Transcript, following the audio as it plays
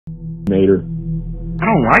Mater. I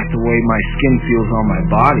don't like the way my skin feels on my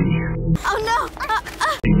body. Oh no!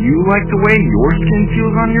 Do you like the way your skin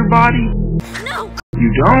feels on your body? No!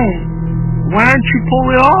 You don't? Why don't you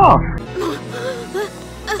pull it off?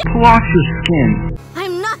 Pull off your skin.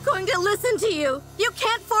 I'm not going to listen to you! You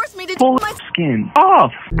can't force me to Pull do my skin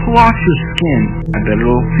off. Pull off your skin. I bet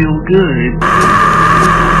it'll feel good.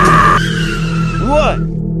 What?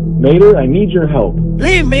 Mater, I need your help.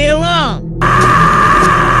 Leave me alone!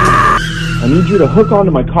 I need you to hook onto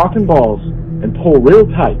my cock and balls and pull real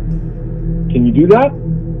tight. Can you do that?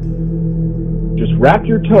 Just wrap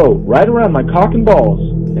your toe right around my cock and balls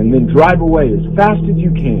and then drive away as fast as you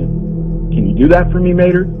can. Can you do that for me,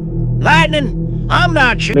 Mater? Lightning, I'm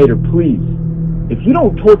not sure. Mater, please. If you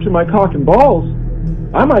don't torture my cock and balls,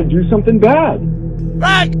 I might do something bad.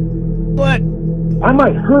 Like what? I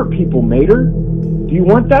might hurt people, Mater. Do you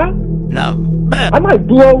want that? No. I might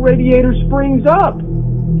blow Radiator Springs up.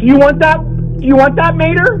 Do you want that? Do you want that,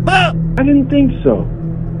 Mater? I didn't think so.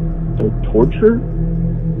 So torture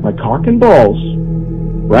my cock and balls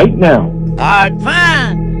right now. Alright,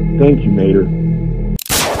 fine. Thank you, Mater.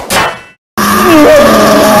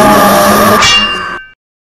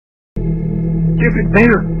 Stupid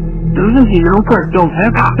Mater. Doesn't he know cars don't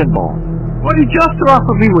have cock and balls? What he just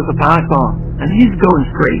offered me was a python, and he's going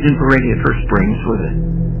straight into Radiator Springs with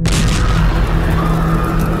it.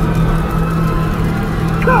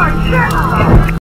 God,